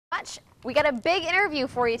Much. We got a big interview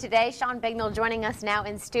for you today. Sean Bignall joining us now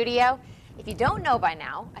in studio. If you don't know by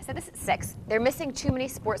now, I said this at 6, they're missing too many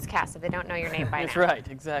sportscasts if they don't know your name by That's now. That's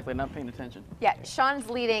right, exactly, not paying attention. Yeah, Sean's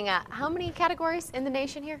leading how many categories in the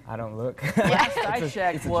nation here? I don't look. Last I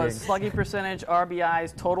checked was slugging percentage,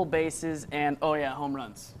 RBIs, total bases, and, home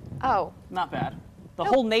runs. Oh. Not bad. The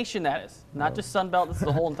whole nation, that is. Not just Sun Belt, this is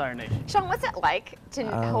the whole entire nation. Sean, what's it like to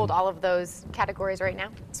hold all of those categories right now?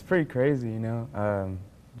 It's pretty crazy, you know.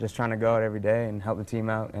 Just trying to go out every day and help the team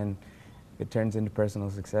out, and if it turns into personal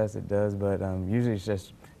success, it does. But usually it's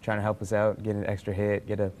just trying to help us out, get an extra hit,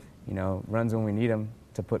 get runs when we need them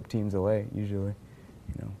to put teams away. Usually,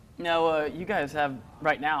 you know. Now, you guys have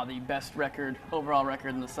right now the best overall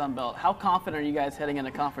record in the Sun Belt. How confident are you guys heading into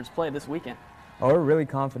conference play this weekend? Oh, we're really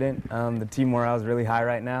confident. The team morale is really high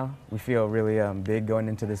right now. We feel really big going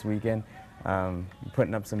into this weekend.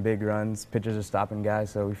 Putting up some big runs. Pitchers are stopping guys,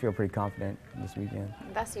 so we feel pretty confident this weekend.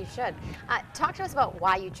 Thus you should. Talk to us about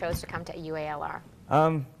why you chose to come to UALR.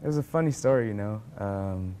 It was a funny story, you know.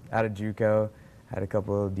 Out of JUCO, had a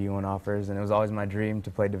couple of D1 offers, and it was always my dream to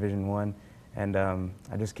play Division I. And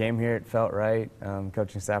I just came here. It felt right.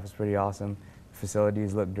 Coaching staff was pretty awesome.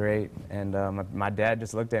 Facilities looked great. And my dad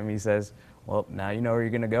just looked at me. He says, "Well, now you know where you're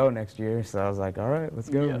going to go next year." So I was like, all right, let's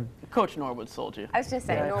go. Yeah. Coach Norwood sold you. I was just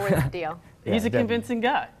saying, Norwood's the deal. Yeah, he's a convincing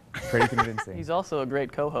guy. Pretty convincing. He's also a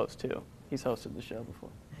great co-host, too. He's hosted the show before.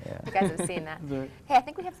 Yeah. You guys have seen that. Hey, I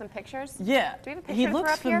think we have some pictures. Yeah. Do we have a picture he to throw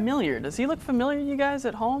looks up here? familiar. Does he look familiar to you guys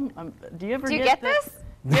at home? Do you ever Do you get this?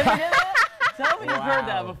 Do you ever get that? Tell me you've heard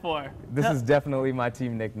that before. This is definitely my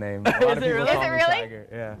team nickname. A lot of people call me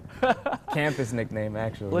Tiger. Yeah. Campus nickname,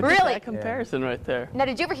 actually. Look at that comparison right there. Now,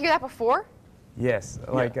 did you ever hear that before? Yes.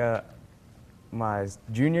 Like my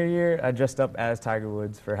junior year, I dressed up as Tiger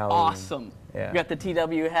Woods for Halloween. Awesome. Yeah. You got the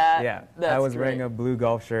TW hat. Yeah. I was wearing a blue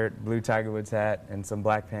golf shirt, blue Tiger Woods hat, and some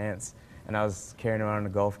black pants. And I was carrying around a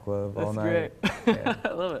golf club all night. That's great. Yeah.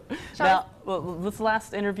 I love it. Now, this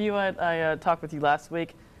last interview, I talked with you last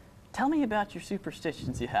week. Tell me about your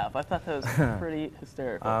superstitions you have. I thought that was pretty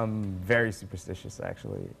hysterical. I'm very superstitious,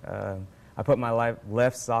 actually. I put my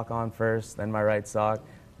left sock on first, then my right sock.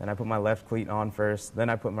 Then I put my left cleat on first. Then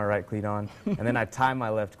I put my right cleat on. And then I tie my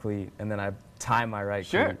left cleat. And then I tie my right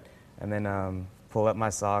cleat. And then pull up my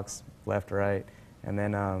socks, left, right. And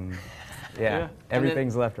then,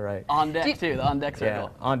 everything's left or right. On deck, too, the on deck circle.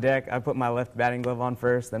 Yeah, on deck, I put my left batting glove on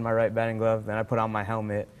first, then my right batting glove. Then I put on my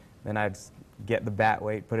helmet. Then I'd get the bat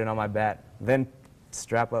weight, put it on my bat. Then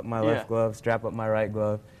strap up my left glove, strap up my right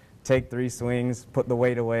glove. Take 3 swings, put the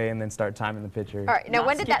weight away, and then start timing the pitcher. All right, now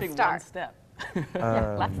when did that start? One step.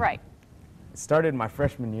 Left, right. It started my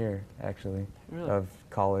freshman year, actually, of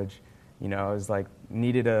college. You know, I was like,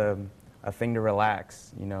 needed a thing to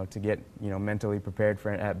relax, you know, to get, mentally prepared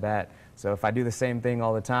for an at-bat. So if I do the same thing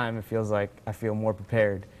all the time, it feels like I feel more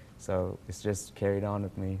prepared. So it's just carried on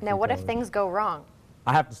with me. Now, what if things go wrong?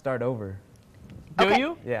 I have to start over. Do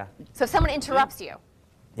you? Yeah. So if someone interrupts you?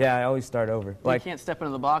 Yeah, I always start over. You can't step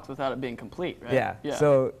into the box without it being complete, right? Yeah.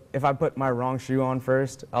 So if I put my wrong shoe on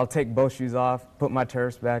first, I'll take both shoes off, put my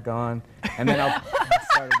turfs back on, and then I'll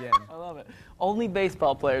start again. I love it. Only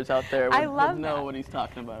baseball players out there would know what he's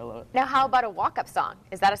talking about. I love it. Now, how about a walk-up song?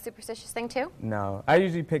 Is that a superstitious thing, too? No. I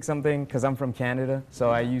usually pick something, because I'm from Canada,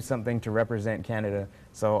 so I use something to represent Canada.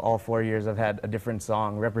 So all 4 years I've had a different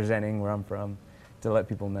song representing where I'm from to let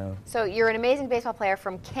people know. So you're an amazing baseball player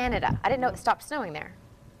from Canada. I didn't know it stopped snowing there.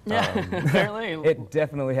 Yeah, apparently. It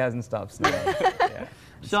definitely hasn't stopped snowing. Yeah,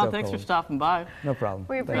 Sean, thanks for stopping by. No problem.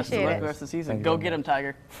 We appreciate it. Best of luck the rest of the season. Go get him,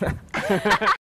 Tiger.